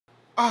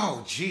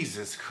Oh,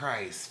 Jesus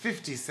Christ.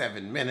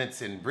 57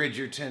 minutes in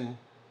Bridgerton.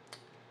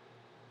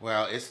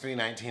 Well, it's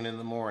 3:19 in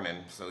the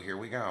morning, so here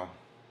we go.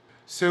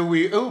 So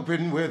we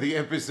open where the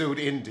episode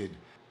ended,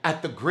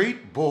 at the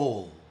Great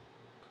Ball.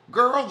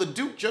 Girl, the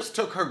Duke just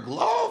took her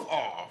glove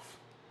off.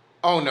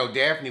 Oh no,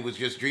 Daphne was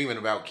just dreaming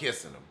about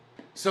kissing him.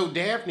 So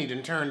Daphne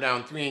done turned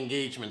down 3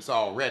 engagements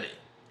already.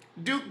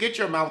 Duke, get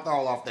your mouth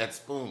all off that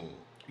spoon.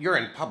 You're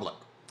in public.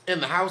 In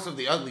the house of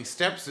the ugly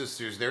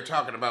stepsisters, they're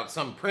talking about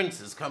some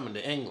princes coming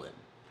to England.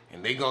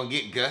 And they gonna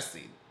get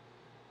gussied.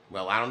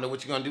 Well, I don't know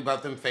what you're gonna do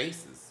about them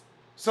faces.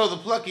 So the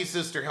plucky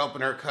sister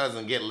helping her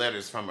cousin get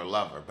letters from her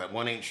lover, but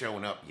one ain't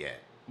showing up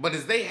yet. But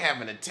as they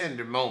having a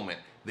tender moment,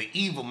 the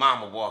evil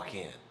mama walk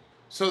in.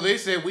 So they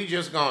said, we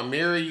just gonna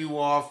marry you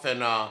off and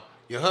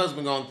your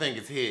husband gonna think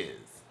it's his.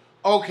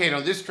 Okay, now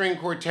this string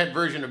quartet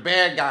version of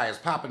Bad Guy is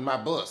popping my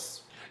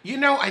bus. You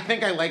know, I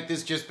think I like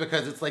this just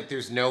because it's like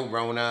there's no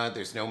Rona,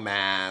 there's no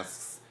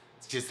masks.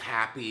 It's just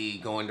happy,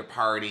 going to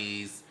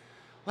parties,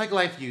 like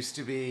life used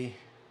to be.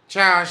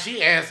 Child,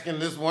 she asking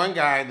this one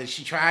guy that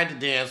she tried to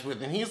dance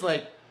with, and he's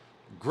like,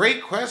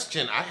 great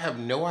question. I have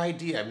no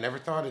idea. I've never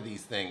thought of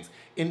these things.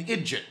 An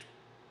idiot.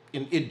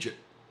 An idiot.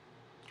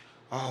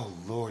 Oh,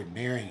 Lord,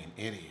 marrying an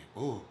idiot.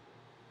 Ooh.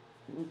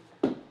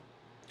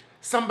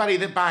 Somebody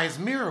that buys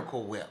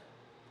Miracle Whip.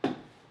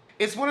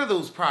 It's one of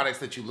those products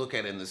that you look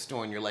at in the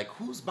store and you're like,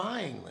 who's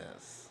buying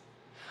this?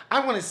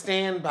 I want to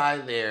stand by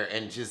there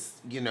and just,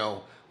 you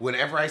know,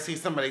 whenever I see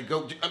somebody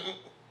go,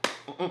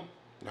 no,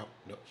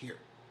 here.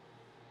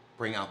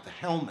 Bring out the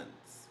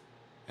Hellmans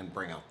and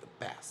bring out the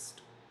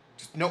best.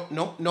 Just no,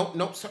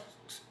 sir.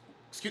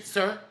 Excuse,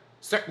 sir,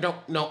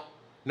 no.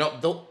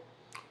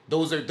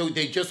 Those are,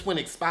 they just went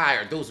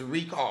expired. Those are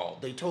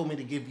recalled. They told me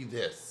to give you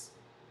this.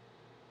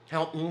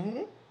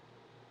 No,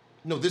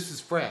 this is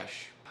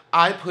fresh.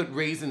 I put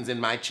raisins in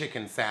my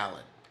chicken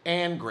salad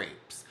and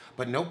grapes,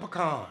 but no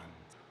pecans.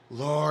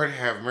 Lord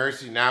have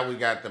mercy, now we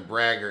got the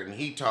braggart and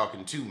he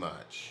talking too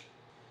much.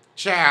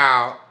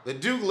 Child, the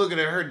Duke looking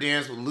at her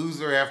dance with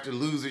loser after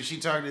loser. She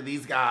talking to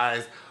these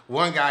guys.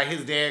 One guy,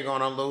 his dad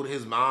gonna unload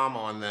his mom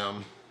on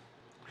them.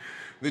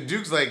 The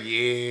Duke's like,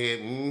 yeah,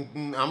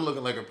 I'm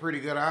looking like a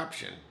pretty good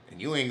option.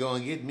 And you ain't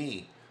gonna get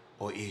me,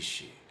 or is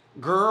she?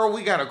 Girl,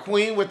 we got a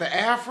queen with the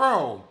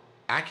afro.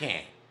 I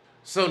can't.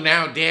 So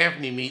now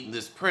Daphne meeting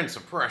this prince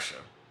of Prussia.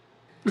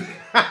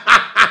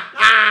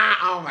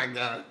 Oh my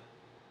God.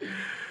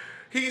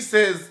 He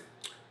says,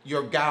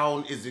 your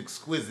gown is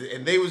exquisite.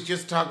 And they was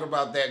just talking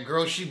about that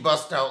girl. She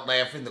bust out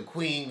laughing. The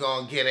queen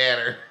gonna get at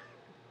her.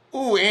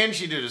 Ooh, and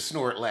she did a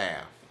snort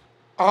laugh.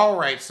 All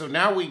right, so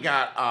now we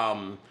got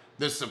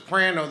the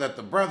soprano that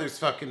the brother's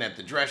fucking at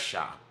the dress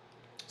shop.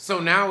 So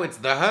now it's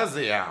the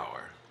hussy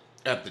hour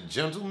at the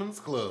gentleman's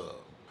club.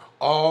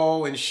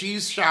 Oh, and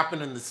she's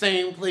shopping in the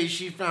same place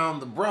she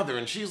found the brother.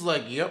 And she's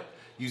like, yep,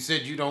 you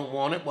said you don't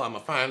want it. Well, I'm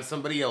gonna find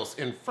somebody else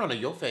in front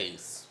of your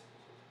face.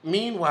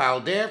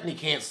 Meanwhile, Daphne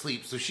can't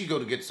sleep, so she go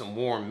to get some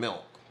warm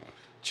milk.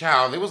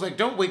 Child, they was like,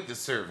 don't wake the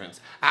servants.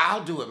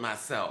 I'll do it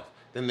myself.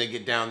 Then they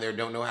get down there,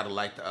 don't know how to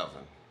light the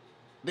oven.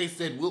 They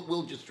said,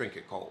 we'll just drink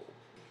it cold.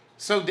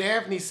 So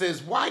Daphne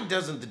says, why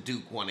doesn't the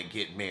Duke want to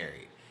get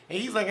married? And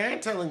he's like, I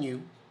ain't telling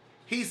you.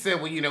 He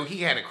said, well, you know,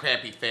 he had a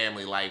crappy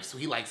family life, so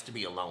he likes to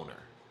be a loner.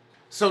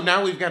 So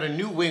now we've got a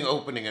new wing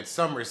opening at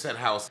Somerset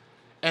House,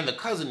 and the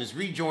cousin is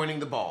rejoining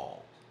the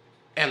ball.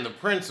 And the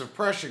Prince of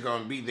Prussia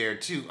gonna be there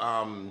too.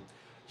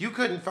 You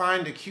couldn't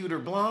find a cuter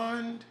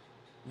blonde?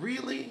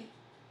 Really?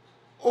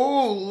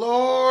 Oh,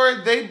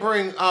 Lord, they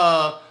bring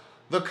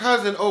the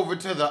cousin over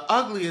to the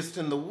ugliest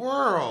in the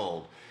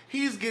world.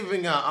 He's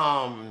giving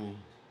a,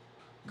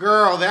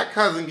 girl, that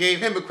cousin gave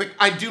him a quick,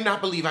 I do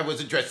not believe I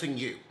was addressing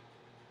you.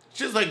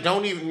 She's like,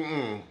 don't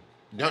even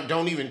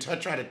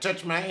try to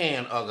touch my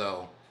hand,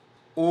 Uggo.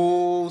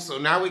 Oh, so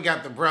now we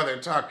got the brother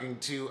talking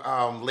to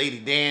Lady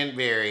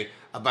Danbury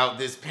about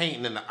this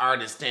painting and the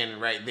artist standing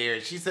right there.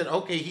 She said,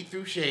 okay, he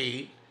threw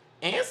shade.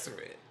 Answer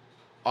it.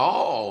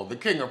 Oh, the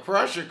King of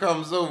Prussia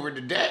comes over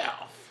to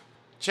Daff.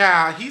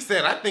 Child, he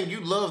said, I think you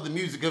love the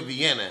music of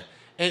Vienna.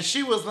 And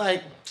she was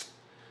like,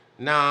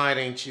 nah, it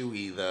ain't you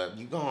either.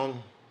 You go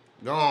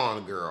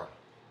on, girl.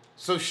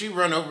 So she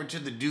run over to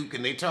the Duke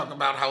and they talk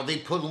about how they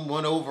put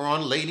one over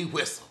on Lady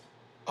Whistle.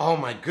 Oh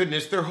my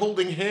goodness, they're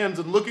holding hands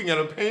and looking at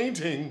a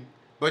painting.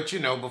 But you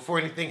know, before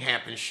anything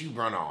happens, she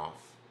run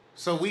off.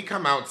 So we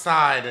come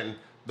outside and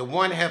the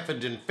one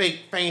Heffenden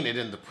fainted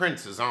in the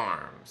prince's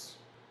arms.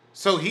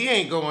 So he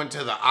ain't going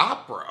to the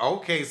opera.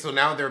 Okay, so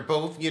now they're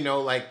both, you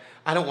know, like,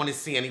 I don't want to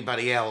see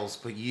anybody else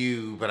but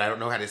you, but I don't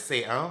know how to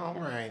say it. Oh,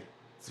 all right.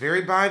 It's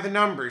very by the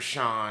numbers,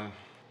 Sean.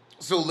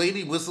 So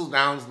Lady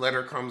Whistledown's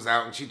letter comes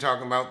out and she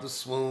talking about the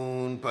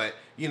swoon, but,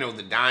 you know,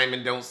 the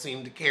diamond don't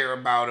seem to care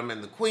about him.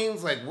 And the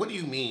queen's like, what do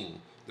you mean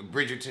the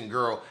Bridgerton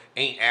girl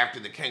ain't after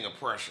the King of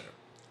Prussia?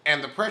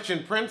 And the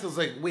Prussian prince is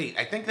like, wait,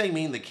 I think they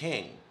mean the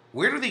king.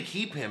 Where do they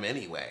keep him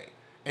anyway?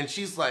 And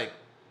she's like,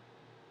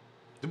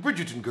 the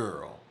Bridgerton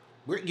girl.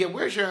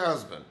 Where's your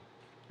husband?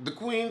 The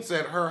queen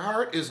said her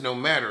heart is no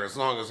matter as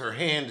long as her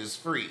hand is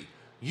free.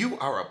 You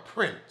are a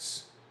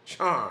prince.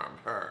 charm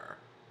her.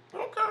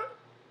 Okay.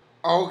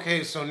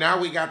 Okay, so now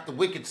we got the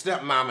wicked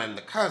stepmama and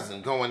the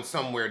cousin going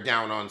somewhere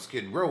down on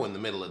Skid Row in the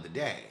middle of the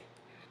day.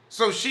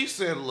 So she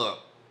said, look,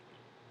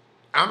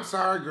 I'm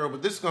sorry, girl,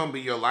 but this is going to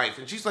be your life.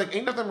 And she's like,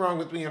 ain't nothing wrong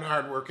with being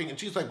hardworking. And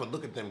she's like, but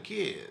look at them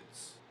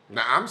kids.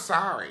 Now, I'm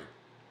sorry,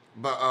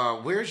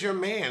 but where's your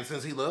man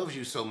since he loves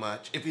you so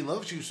much? If he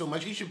loves you so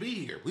much, he should be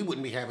here. We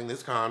wouldn't be having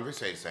this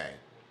conversation.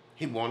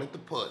 He wanted the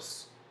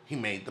puss. He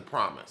made the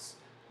promise.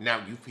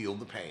 Now you feel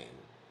the pain.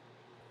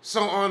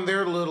 So on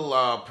their little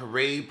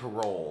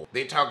parole,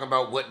 they talk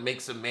about what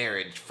makes a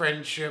marriage.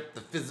 Friendship,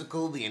 the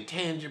physical, the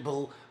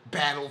intangible,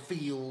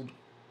 battlefield.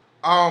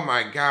 Oh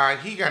my God,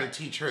 he got to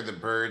teach her the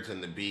birds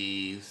and the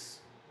bees.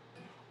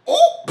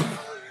 Oh! Oh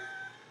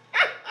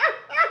my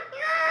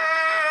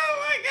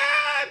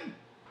God!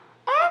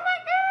 Oh my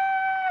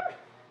God!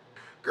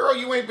 Girl,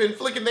 you ain't been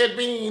flicking that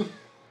bean.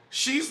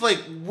 She's like,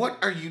 what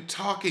are you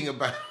talking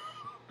about?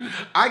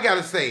 I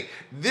gotta say,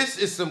 this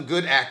is some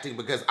good acting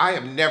because I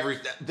have never,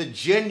 the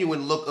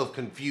genuine look of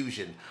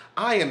confusion.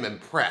 I am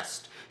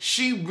impressed.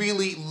 She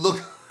really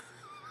looked,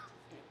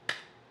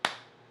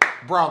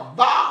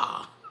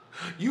 brava.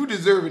 You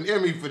deserve an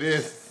Emmy for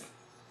this.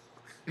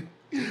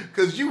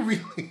 Because you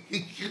really,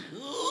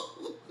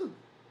 oh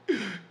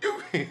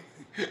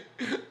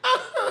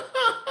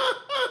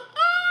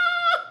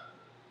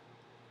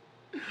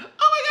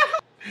my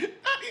God,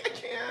 I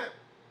can't.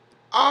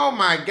 Oh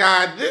my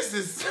God, this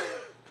is,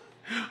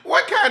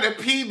 what kind of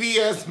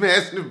PBS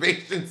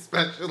masturbation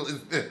special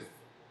is this?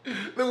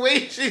 The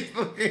way she's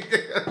looking.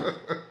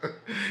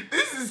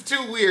 This is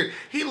too weird.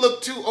 He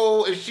looked too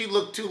old and she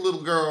looked too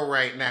little girl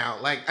right now.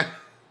 Like,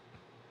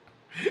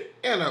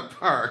 in a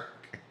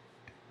park.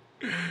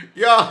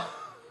 Y'all.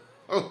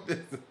 Oh, this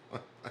is, oh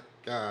my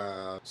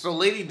God. So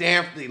Lady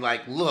Daphne,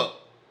 like, look,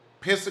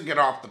 piss or get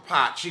off the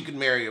pot. She could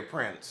marry a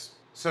prince.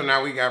 So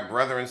now we got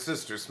brother and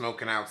sister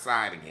smoking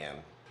outside again.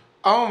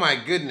 Oh my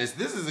goodness,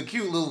 this is a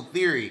cute little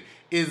theory.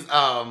 Is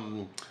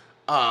Natasha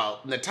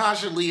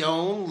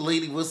Lyonne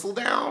Lady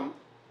Whistledown?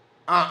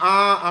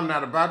 I'm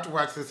not about to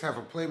watch this have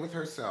a play with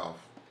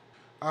herself.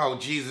 Oh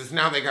Jesus,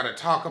 now they gotta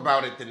talk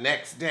about it the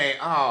next day.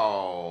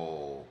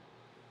 Oh,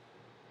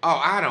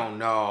 I don't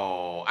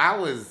know.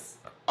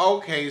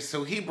 Okay,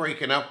 so he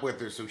breaking up with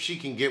her so she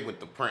can get with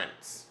the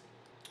prince.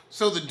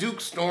 So the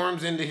Duke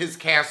storms into his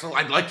castle.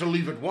 I'd like to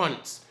leave at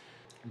once.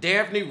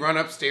 Daphne run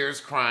upstairs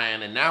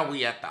crying, and now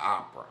we at the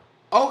opera.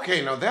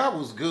 Okay, now that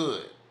was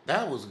good.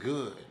 That was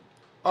good.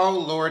 Oh,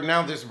 Lord,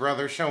 now this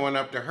brother showing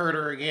up to hurt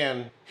her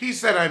again. He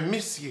said, I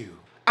miss you.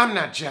 I'm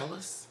not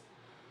jealous.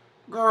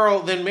 Girl,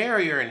 then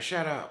marry her and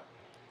shut up.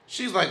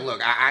 She's like,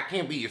 look, I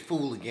can't be your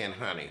fool again,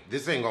 honey.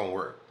 This ain't gonna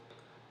work.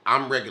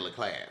 I'm regular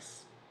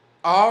class.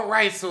 All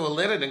right, so a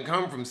letter done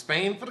come from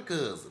Spain for the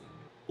cousin.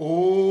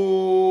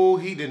 Oh,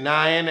 he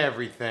denying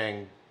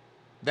everything.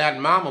 That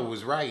mama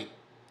was right.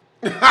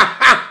 The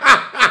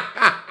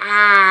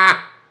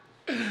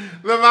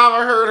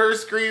mama heard her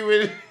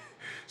screaming.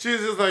 She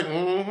was just like,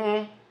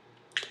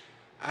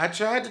 I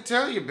tried to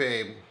tell you,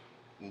 babe.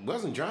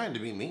 Wasn't trying to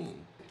be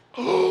mean.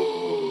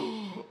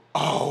 Oh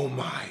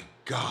my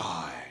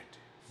God.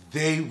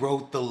 They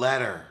wrote the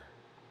letter.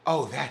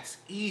 Oh, that's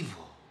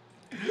evil.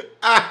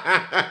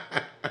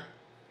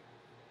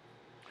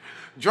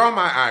 Draw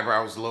my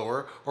eyebrows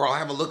lower, or I'll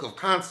have a look of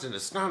constant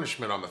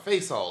astonishment on my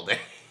face all day.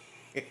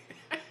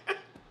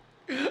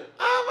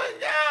 Oh my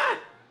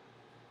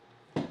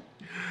God.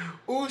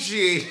 Ooh,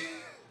 she.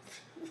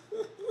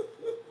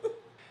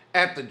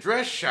 At the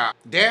dress shop,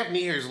 Daphne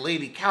hears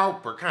Lady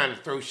Cowper kind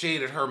of throw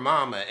shade at her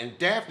mama, and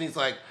Daphne's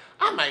like,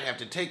 I might have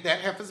to take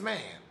that heifer's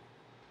man.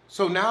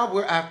 So now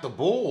we're at the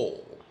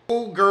ball.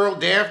 Old girl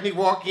Daphne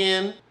walk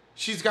in.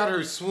 She's got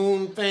her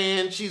swoon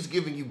fan. She's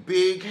giving you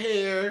big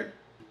hair.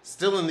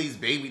 Still in these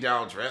baby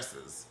doll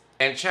dresses.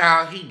 And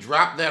child, he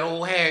dropped that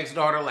old hag's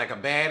daughter like a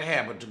bad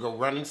habit to go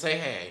run and say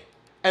hey.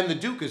 And the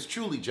Duke is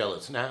truly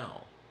jealous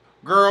now.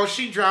 Girl,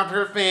 she dropped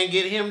her fan,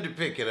 get him to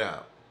pick it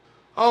up.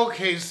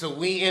 Okay, so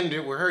we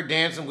ended with her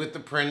dancing with the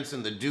prince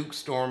and the Duke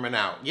storming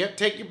out. Yep,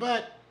 take your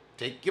butt.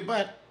 Take your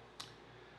butt.